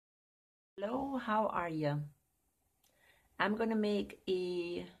Hello, how are you? I'm going to make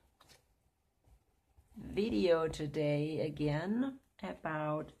a video today again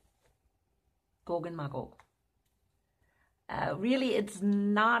about Gog and Magog. Really, it's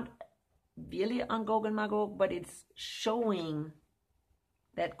not really on Gog and Magog, but it's showing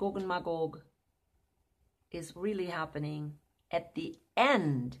that Gog and Magog is really happening at the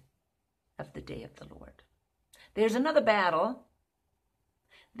end of the day of the Lord. There's another battle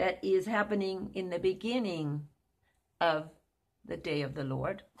that is happening in the beginning of the day of the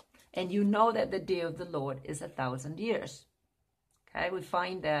Lord. And you know that the day of the Lord is 1,000 years. Okay, we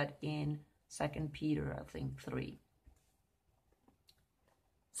find that in 2 Peter, I think, 3.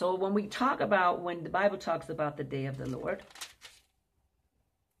 So when the Bible talks about the day of the Lord,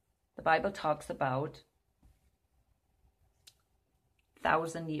 the Bible talks about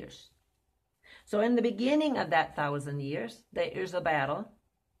 1,000 years. So in the beginning of that 1,000 years, there is a battle,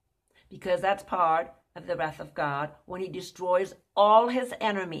 because that's part of the wrath of God when he destroys all his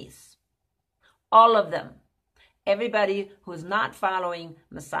enemies, all of them, everybody who's not following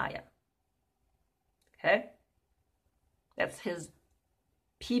Messiah. Okay? That's his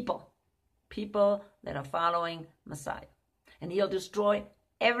people that are following Messiah. And he'll destroy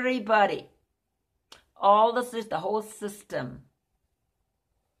everybody, the whole system.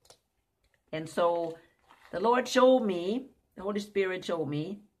 And so the Lord showed me, the Holy Spirit showed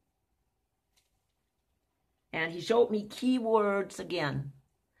me, and he showed me key words again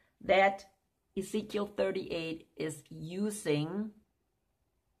that Ezekiel 38 is using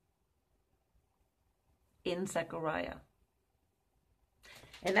in Zechariah.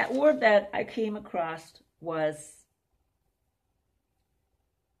 And that word that I came across was,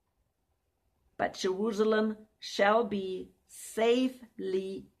 "But Jerusalem shall be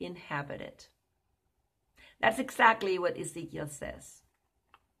safely inhabited." That's exactly what Ezekiel says.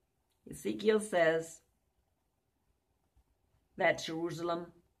 Ezekiel says that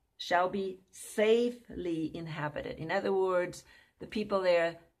Jerusalem shall be safely inhabited. In other words, the people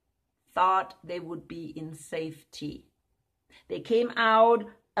there thought they would be in safety. They came out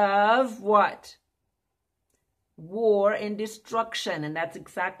of what? War and destruction. And that's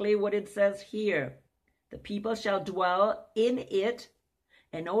exactly what it says here. The people shall dwell in it,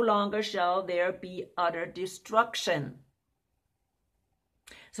 and no longer shall there be utter destruction.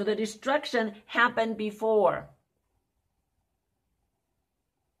 So the destruction happened before.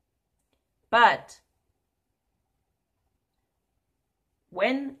 But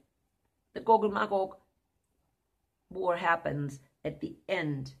when the Gog and Magog war happens at the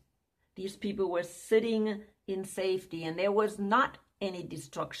end, these people were sitting in safety and there was not any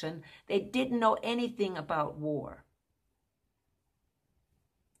destruction. They didn't know anything about war.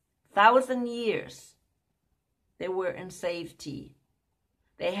 1,000 years they were in safety.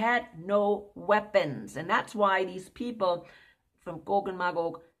 They had no weapons, and that's why these people from Gog and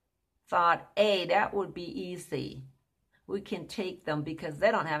Magog thought, hey, that would be easy. We can take them because they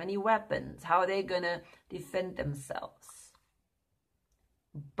don't have any weapons. How are they going to defend themselves?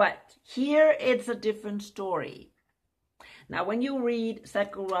 But here it's a different story. Now, when you read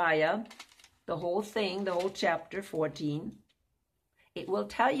Zechariah, the whole thing, the whole chapter 14, it will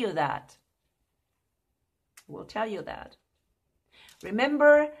tell you that. It will tell you that.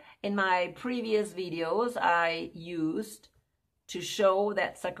 Remember, in my previous videos, I used to show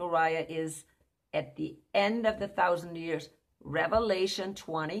that Zechariah is at the end of the 1,000 years. Revelation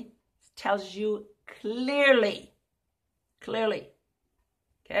 20 tells you clearly.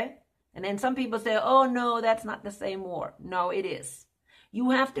 Okay? And then some people say, oh no, that's not the same war. No, it is.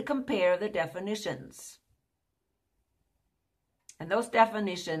 You have to compare the definitions. And those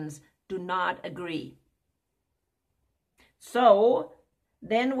definitions do not agree. So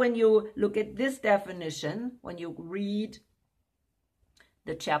then when you look at this definition, when you read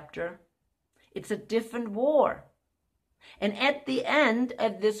the chapter, it's a different war. And at the end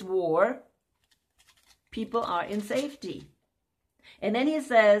of this war, people are in safety. And then he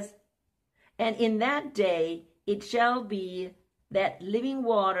says, and in that day it shall be that living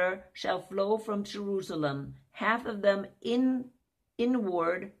water shall flow from Jerusalem, half of them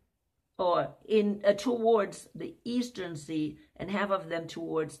inward or towards the eastern sea, and half of them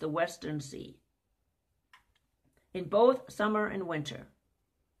towards the western sea, in both summer and winter.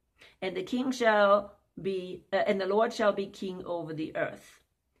 And the king shall be, and the Lord shall be king over the earth.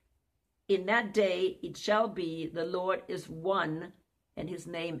 In that day it shall be, the Lord is one, and his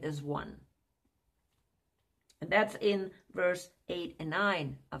name is one. And that's in verse 8 and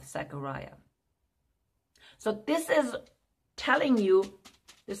 9 of Zechariah. So this is telling you,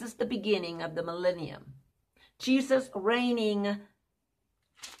 this is the beginning of the millennium. Jesus reigning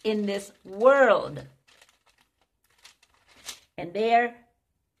in this world. And they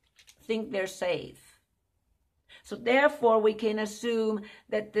think they're safe. So therefore, we can assume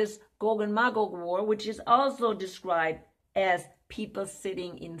that this Gog and Magog war, which is also described as people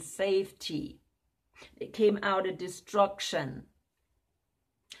sitting in safety, they came out of destruction,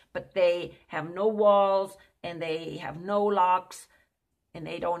 but they have no walls and they have no locks and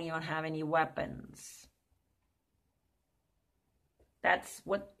they don't even have any weapons. That's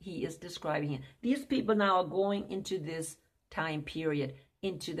what he is describing here. These people now are going into this time period,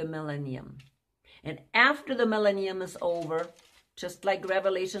 into the millennium. And after the millennium is over, just like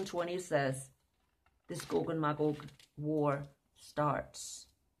Revelation 20 says, this Gog and Magog war starts.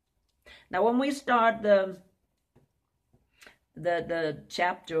 Now, when we start the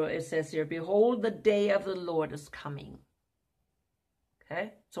chapter, it says here, behold, the day of the Lord is coming.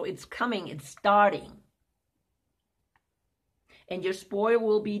 Okay? So it's coming, it's starting. And your spoil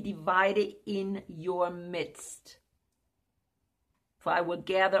will be divided in your midst. For I will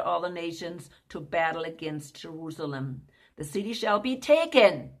gather all the nations to battle against Jerusalem. The city shall be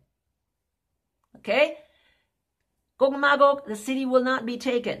taken. Okay? Gog and Magog, the city will not be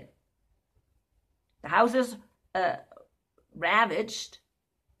taken. The houses ravaged,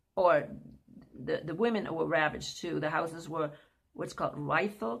 or the women were ravaged too. The houses were what's called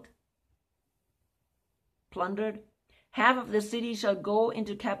rifled, plundered. Half of the city shall go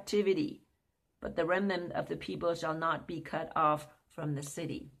into captivity, but the remnant of the people shall not be cut off from the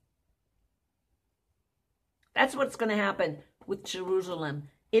city. That's what's going to happen with Jerusalem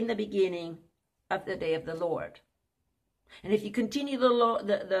in the beginning of the day of the Lord. And if you continue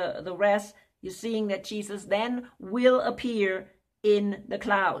the rest, you're seeing that Jesus then will appear in the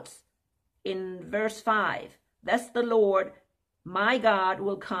clouds. In verse 5, thus the Lord, my God,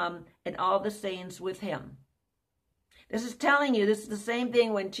 will come, and all the saints with him. This is telling you, this is the same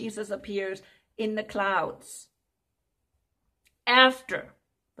thing when Jesus appears in the clouds. After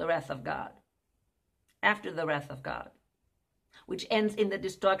the wrath of God. After the wrath of God. Which ends in the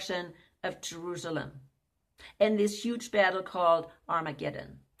destruction of Jerusalem. And this huge battle called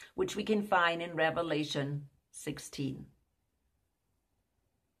Armageddon, which we can find in Revelation 16.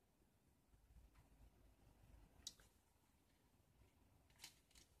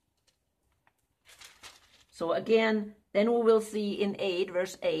 So again, then we will see in 8,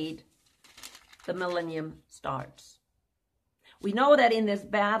 verse 8, the millennium starts. We know that in this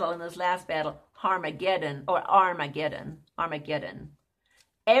battle, in this last battle, Armageddon,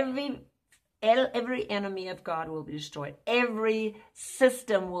 every enemy of God will be destroyed. Every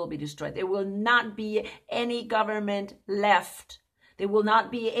system will be destroyed. There will not be any government left. There will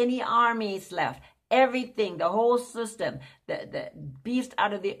not be any armies left. Everything, the whole system, the beast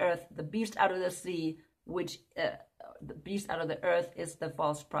out of the earth, the beast out of the sea, which the beast out of the earth is the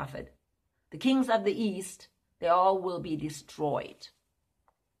false prophet. The kings of the east, they all will be destroyed.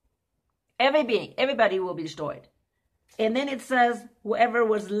 Everybody will be destroyed. And then it says, whoever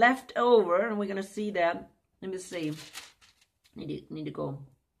was left over, and we're going to see that. Let me see. Need to go.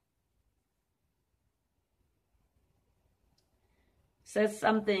 It says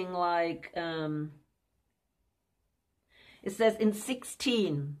something like, it says in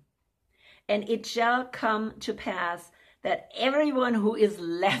 16, and it shall come to pass that everyone who is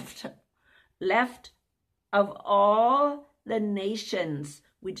left of all the nations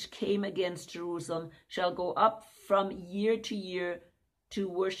which came against Jerusalem shall go up from year to year to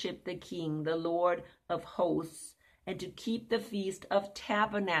worship the King, the Lord of hosts, and to keep the Feast of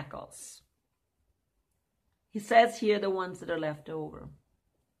Tabernacles. He says here the ones that are left over.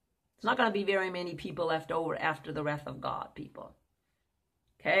 It's not going to be very many people left over after the wrath of God, people.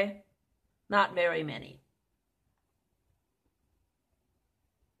 Okay? Not very many.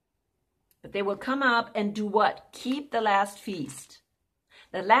 But they will come up and do what? Keep the last feast.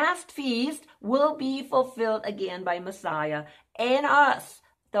 The last feast will be fulfilled again by Messiah and us,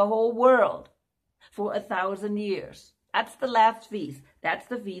 the whole world, for 1,000 years. That's the last feast. That's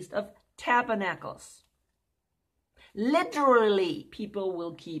the Feast of Tabernacles. Literally, people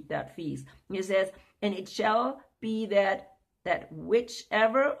will keep that feast. It says, and it shall be that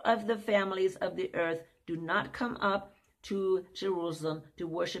whichever of the families of the earth do not come up to Jerusalem to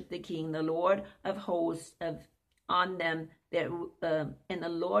worship the King, the Lord of hosts, on them there, and the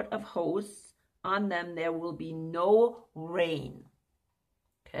Lord of hosts, on them there will be no rain.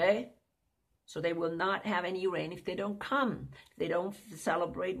 Okay? So they will not have any rain if they don't come, if they don't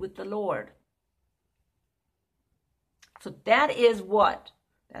celebrate with the Lord. So that is what?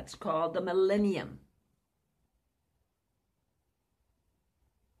 That's called the millennium.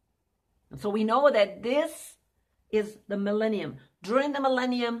 And so we know that this is the millennium. During the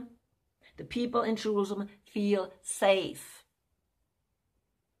millennium, the people in Jerusalem feel safe.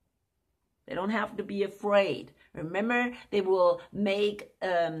 They don't have to be afraid. Remember, they will make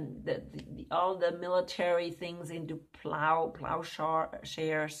all the military things into plowshares.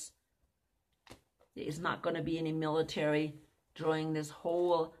 There's not going to be any military during this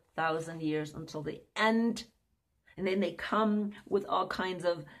whole 1,000 years until the end. And then they come with all kinds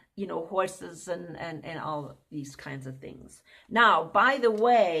of, horses and all these kinds of things. Now, by the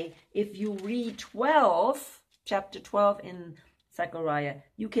way, if you read chapter 12 in Zechariah,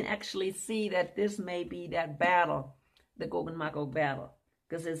 you can actually see that this may be that battle, the Gog and Magog battle.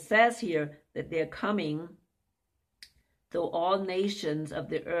 Because it says here that they're coming, though all nations of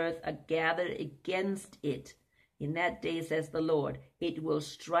the earth are gathered against it. In that day, says the Lord, it will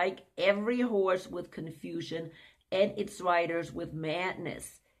strike every horse with confusion and its riders with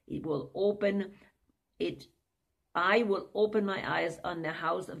madness. I will open my eyes on the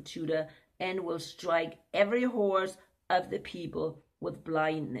house of Judah and will strike every horse of the people with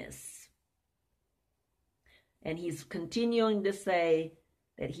blindness. And he's continuing to say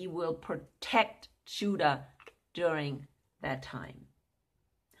that he will protect Judah during that time.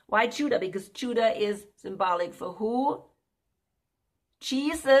 Why Judah? Because Judah is symbolic for who?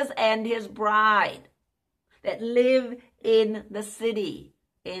 Jesus and his bride that live in the city,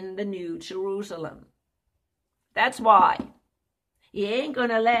 in the New Jerusalem. That's why. He ain't going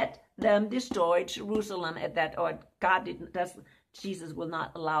to let them destroy Jerusalem at that, or God didn't, Jesus will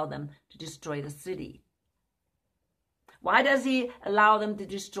not allow them to destroy the city. Why does he allow them to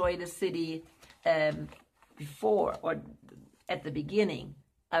destroy the city before or at the beginning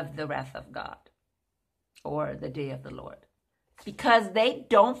of the wrath of God or the day of the Lord? Because they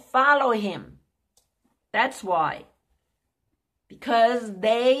don't follow him. That's why. Because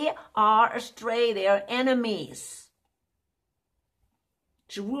they are astray. They are enemies.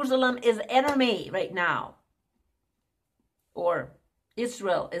 Jerusalem is enemy right now. Or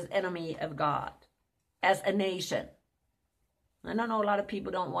Israel is enemy of God as a nation. I don't know, a lot of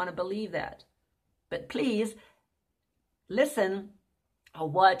people don't want to believe that. But please listen or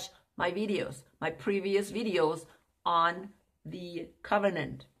watch my videos, my previous videos on the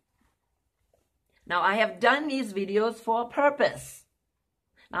covenant. Now, I have done these videos for a purpose.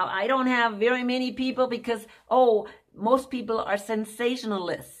 Now, I don't have very many people because, most people are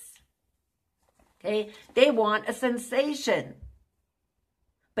sensationalists. Okay? They want a sensation.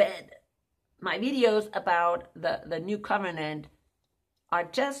 But my videos about the new covenant are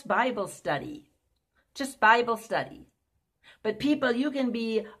just Bible study. Just Bible study. But people, you can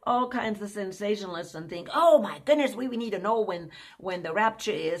be all kinds of sensationalists and think, oh my goodness, we need to know when the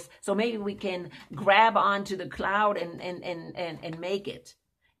rapture is, so maybe we can grab onto the cloud and make it.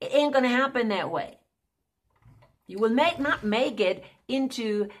 It ain't going to happen that way. You will not make it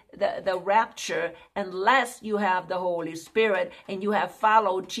into the rapture unless you have the Holy Spirit and you have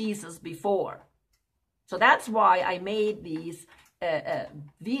followed Jesus before. So that's why I made these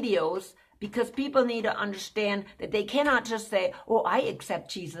videos, because people need to understand that they cannot just say, I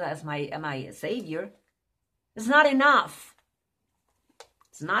accept Jesus as my Savior. It's not enough.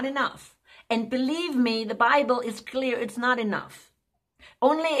 It's not enough. And believe me, the Bible is clear, it's not enough.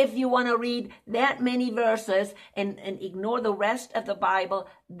 Only if you want to read that many verses and ignore the rest of the Bible,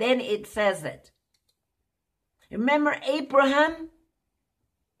 then it says it. Remember Abraham?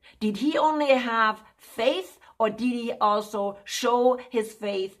 Did he only have faith, or did he also show his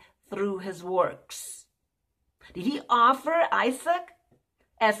faith through his works? Did he offer Isaac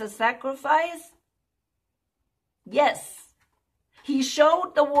as a sacrifice? Yes. He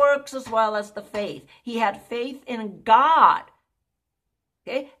showed the works as well as the faith. He had faith in God.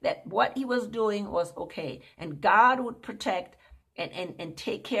 Okay, that what he was doing was okay, and God would protect and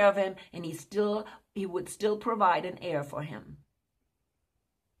take care of him, and he would still provide an heir for him.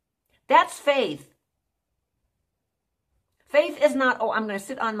 That's faith. Faith is not, I'm going to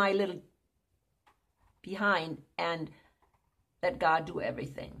sit on my little behind and let God do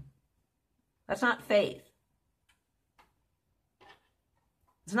everything. That's not faith.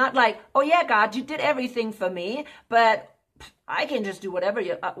 It's not like, yeah, God, you did everything for me, but I can just do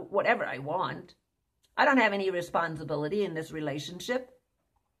whatever I want. I don't have any responsibility in this relationship.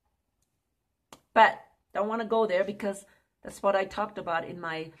 But don't want to go there, because that's what I talked about in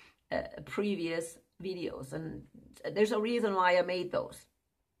my previous videos. And there's a reason why I made those.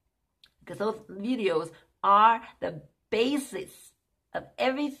 Because those videos are the basis of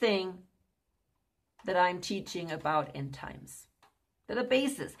everything that I'm teaching about end times. They're the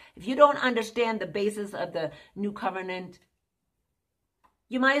basis. If you don't understand the basis of the new covenant,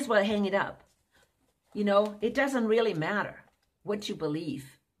 you might as well hang it up. It doesn't really matter. what you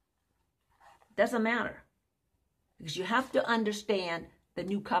believe. Doesn't matter. Because you have to understand the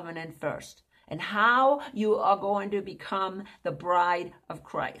new covenant first and how you are going to become the bride of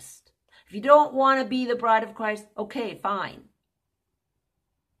Christ. If you don't want to be the bride of Christ, okay, fine.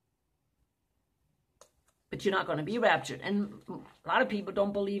 But you're not going to be raptured. And a lot of people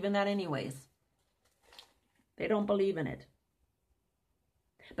don't believe in that anyways. They don't believe in it.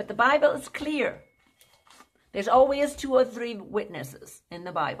 But the Bible is clear. There's always 2 or 3 witnesses in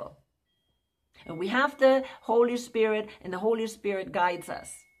the Bible. And we have the Holy Spirit, and the Holy Spirit guides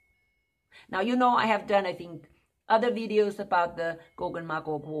us. Now, you know, I have done, I think, other videos about the Gog and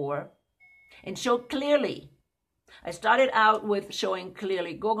Magog War and showed clearly. I started out with showing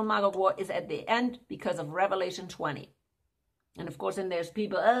clearly Gog and Magog War is at the end because of Revelation 20. And of course, then there's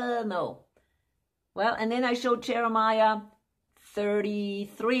people, no. Well, and then I showed Jeremiah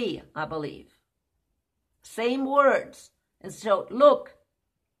 33, I believe. Same words. And so, look,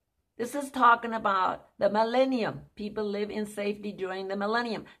 this is talking about the millennium. People live in safety during the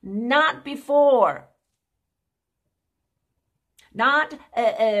millennium, not before. Not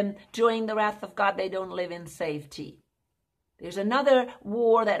during the wrath of God, they don't live in safety. There's another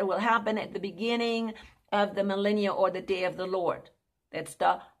war that will happen at the beginning of the millennium or the day of the Lord. That's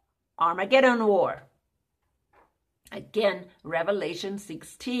the Armageddon War. Again, Revelation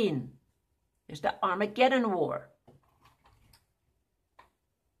 16. There's the Armageddon War.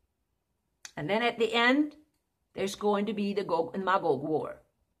 And then at the end, there's going to be the Gog and Magog War.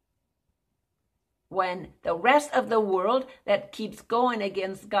 When the rest of the world that keeps going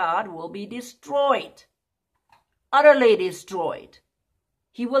against God will be destroyed. Utterly destroyed.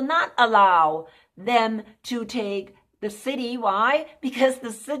 He will not allow them to take the city. Why? Because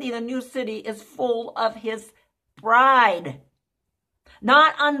the city, the new city, is full of his bride.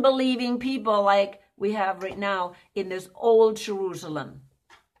 Not unbelieving people like we have right now in this old Jerusalem.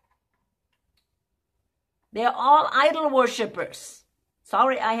 They're all idol worshippers.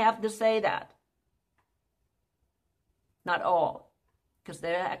 Sorry, I have to say that. Not all, because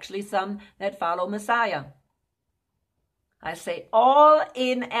there are actually some that follow Messiah. I say all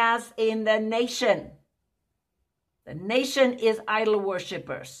in as in the nation. The nation is idol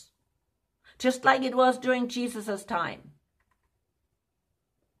worshippers, just like it was during Jesus' time.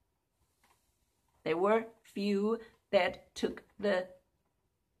 There were few that took the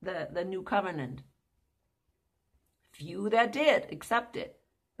new covenant. Few that did accept it,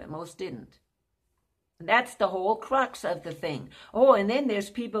 but most didn't. And that's the whole crux of the thing. Oh, and then there's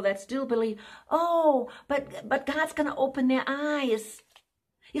people that still believe, oh, but God's going to open their eyes.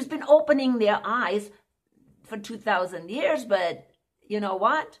 He's been opening their eyes for 2,000 years, but you know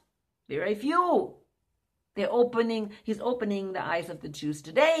what? Very few. He's opening the eyes of the Jews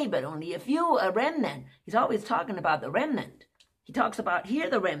today, but only a few, a remnant. He's always talking about the remnant. He talks about here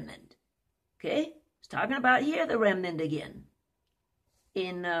the remnant. Okay? He's talking about here the remnant again.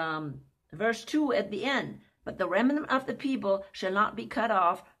 In verse 2 at the end, but the remnant of the people shall not be cut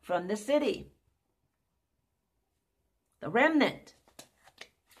off from the city. The remnant.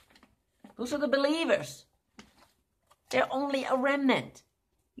 Those are the believers. They're only a remnant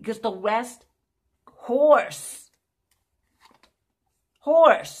because the rest whoring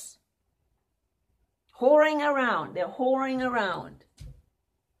around. They're whoring around.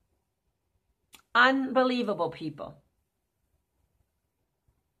 Unbelievable people.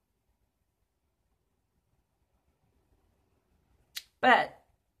 But,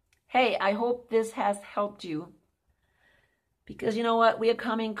 hey, I hope this has helped you. Because you know what? We are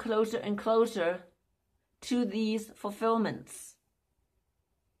coming closer and closer to these fulfillments.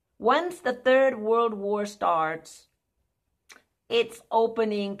 Once the Third World War starts, it's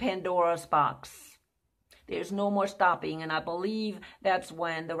opening Pandora's box. There's no more stopping, and I believe that's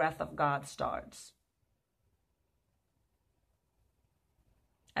when the wrath of God starts.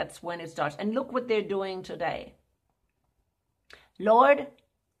 That's when it starts. And look what they're doing today. Lord,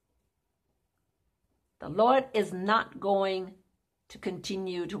 the Lord is not going to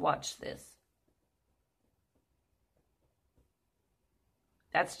continue to watch this.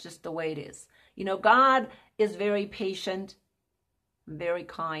 That's just the way it is. You know, God is very patient, very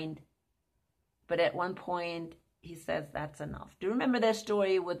kind. But at one point, he says that's enough. Do you remember that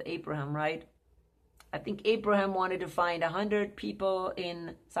story with Abraham, right? I think Abraham wanted to find 100 people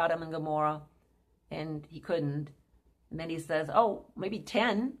in Sodom and Gomorrah, and he couldn't. And then he says, oh, maybe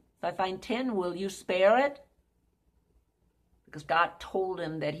 10. If I find 10, will you spare it? Because God told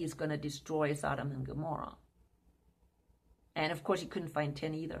him that he's going to destroy Sodom and Gomorrah. And of course, he couldn't find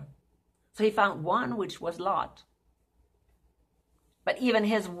 10 either. So he found one, which was Lot. But even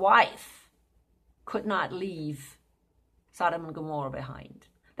his wife could not leave Sodom and Gomorrah behind.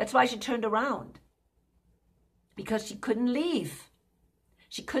 That's why she turned around. Because she couldn't leave.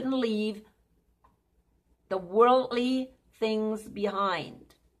 She couldn't leave the worldly things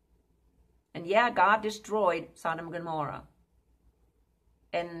behind. And yeah, God destroyed Sodom and Gomorrah.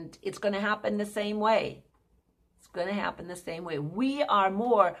 And it's going to happen the same way. It's going to happen the same way. We are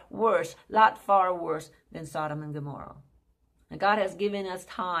worse, a lot far worse than Sodom and Gomorrah. And God has given us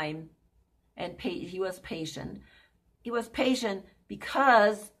time, and he was patient. He was patient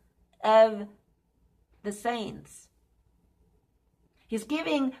because of the saints. He's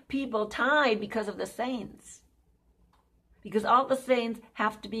giving people time because of the saints. Because all the saints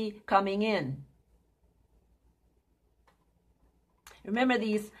have to be coming in. Remember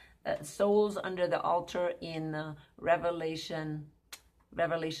these souls under the altar in Revelation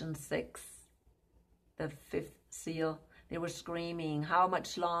 6, the fifth seal? They were screaming, how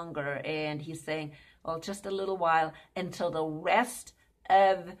much longer? And he's saying, well, just a little while until the rest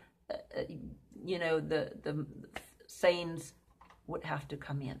of, the saints would have to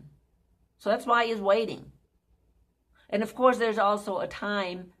come in. So that's why he's waiting. And of course, there's also a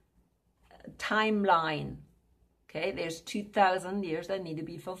timeline. Okay, there's 2,000 years that need to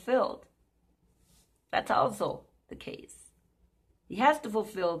be fulfilled. That's also the case. He has to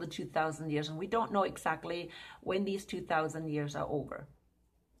fulfill the 2,000 years, and we don't know exactly when these 2,000 years are over.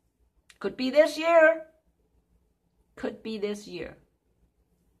 Could be this year. Could be this year.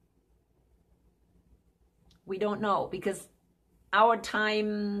 We don't know because our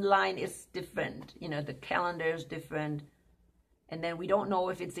timeline is different. The calendar is different. And then we don't know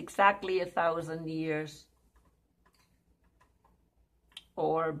if it's exactly 1,000 years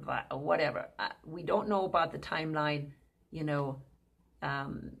or whatever. We don't know about the timeline,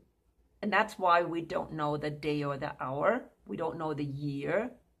 and that's why we don't know the day or the hour. We don't know the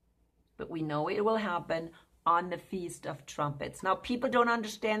year, but we know it will happen on the Feast of Trumpets. Now, people don't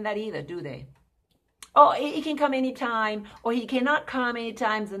understand that either, do they? Oh, he can come anytime, or he cannot come any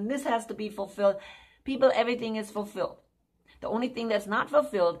times, and this has to be fulfilled. People, everything is fulfilled. The only thing that's not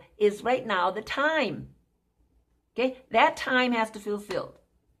fulfilled is right now the time. Okay, that time has to be fulfilled.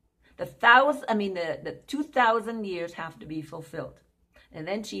 The 2,000 years have to be fulfilled. And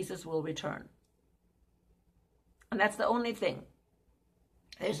then Jesus will return. And that's the only thing.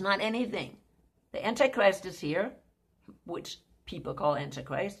 There's not anything. The Antichrist is here, which people call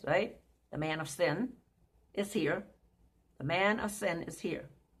Antichrist, right? The man of sin is here. The man of sin is here.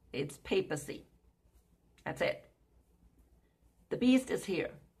 It's papacy. That's it. The beast is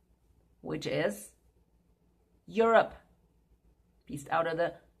here, which is Europe. Beast out of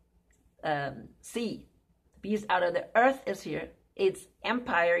the sea. The beast out of the earth is here. It's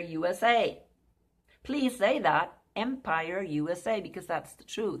Empire USA. Please say that, Empire USA, because that's the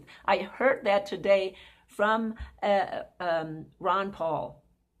truth. I heard that today from Ron Paul.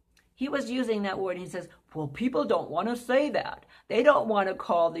 He was using that word. He says, well, people don't want to say that. They don't want to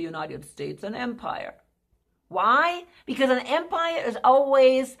call the United States an empire. Why? Because an empire is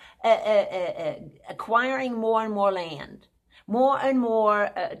always acquiring more and more land, more and more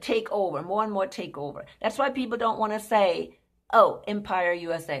takeover, more and more takeover. That's why people don't want to say, oh, Empire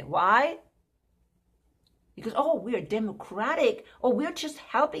USA. Why? Because, oh, we're democratic. Oh, we're just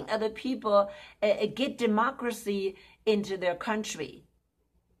helping other people get democracy into their country.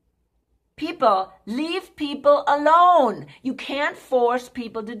 People, leave people alone. You can't force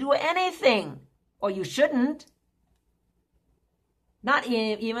people to do anything. Or you shouldn't. Not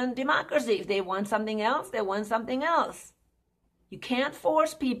even democracy. If they want something else, they want something else. You can't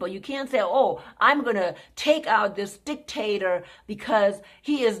force people. You can't say, oh, I'm going to take out this dictator because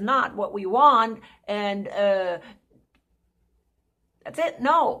he is not what we want. And that's it.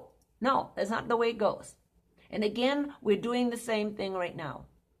 No, that's not the way it goes. And again, we're doing the same thing right now.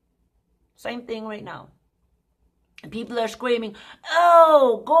 Same thing right now. And people are screaming,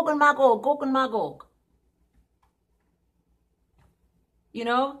 oh, Gog and Magog, Gog and Magog.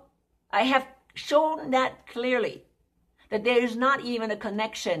 I have shown that clearly, that there is not even a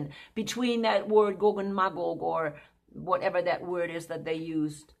connection between that word Gog and Magog or whatever that word is that they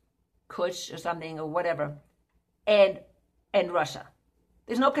used, Kush or something or whatever, and Russia.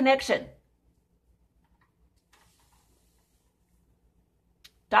 There's no connection.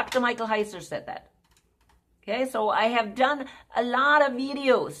 Dr. Michael Heiser said that. Okay, so I have done a lot of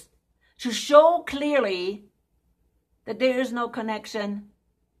videos to show clearly that there is no connection.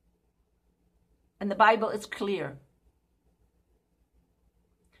 And the Bible is clear.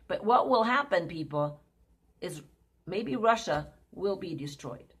 But what will happen, people, is maybe Russia will be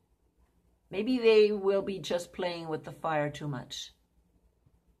destroyed. Maybe they will be just playing with the fire too much.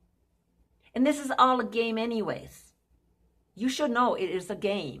 And this is all a game anyways. You should know it is a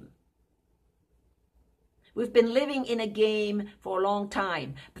game. We've been living in a game for a long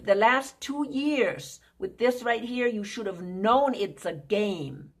time. But the last 2 years with this right here, you should have known it's a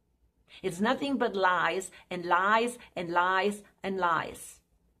game. It's nothing but lies and lies and lies and lies.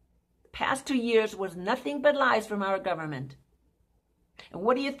 The past 2 years was nothing but lies from our government. And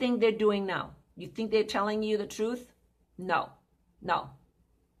what do you think they're doing now? You think they're telling you the truth? No.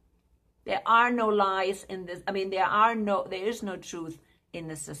 There are no lies in this. I mean, there is no truth in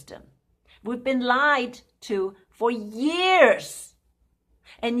the system. We've been lied to for years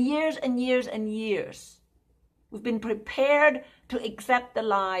and years and years and years. We've been prepared to accept the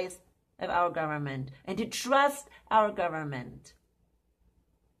lies of our government and to trust our government.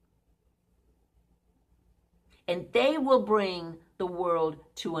 And they will bring the world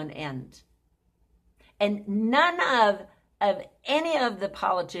to an end. And none of any of the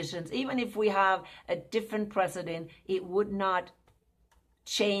politicians, even if we have a different president, it would not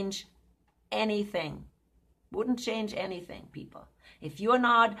change anything. Wouldn't change anything, people. If you're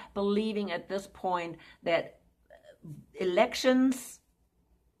not believing at this point that elections,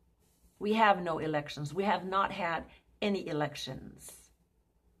 we have no elections. We have not had any elections.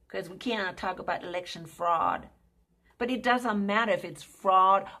 Because we cannot talk about election fraud. But it doesn't matter if it's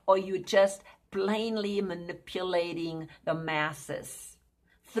fraud or you're just plainly manipulating the masses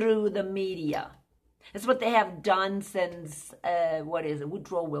through the media. It's what they have done since,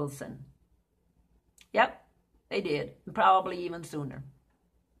 Woodrow Wilson. Yep, they did, probably even sooner.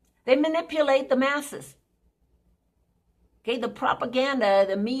 They manipulate the masses. Okay, the propaganda,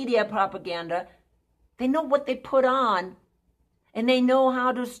 the media propaganda, they know what they put on, and they know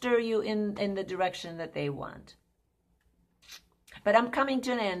how to stir you in the direction that they want. But I'm coming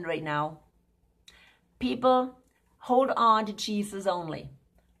to an end right now. People, hold on to Jesus only.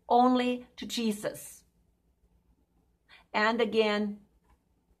 Only to Jesus. And again,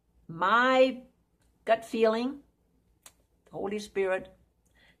 my gut feeling, the Holy Spirit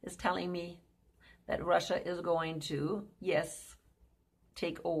is telling me that Russia is going to, yes,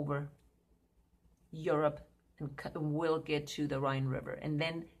 take over Europe and will get to the Rhine River. And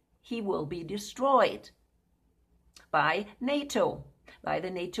then he will be destroyed by NATO, by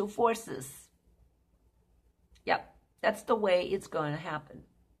the NATO forces. Yep, that's the way it's going to happen.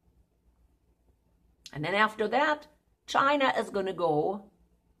 And then after that, China is going to go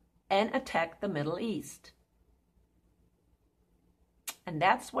and attack the Middle East. And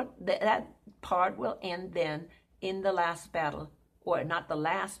that's what that part will end then in the last battle, or not the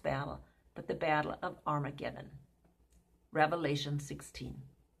last battle, but the battle of Armageddon. Revelation 16.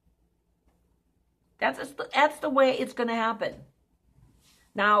 That's the way it's going to happen.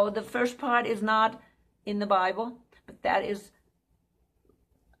 Now, the first part is not in the Bible, but that is,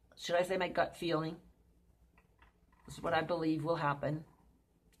 should I say, my gut feeling. This is what I believe will happen.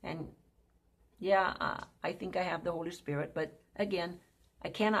 And yeah, I think I have the Holy Spirit, but again, I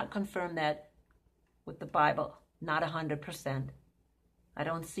cannot confirm that with the Bible, not 100%. I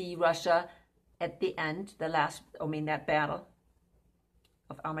don't see Russia at the end, that battle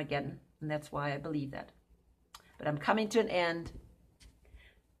of Armageddon, and that's why I believe that. But I'm coming to an end.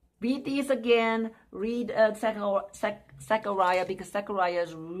 Read these again. Read Zechariah, because Zechariah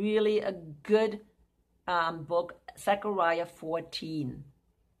is really a good book. Zechariah 14.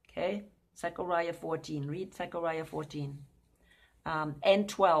 Okay? Zechariah 14. Read Zechariah 14. And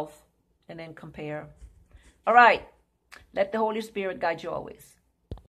 12. And then compare. All right. Let the Holy Spirit guide you always.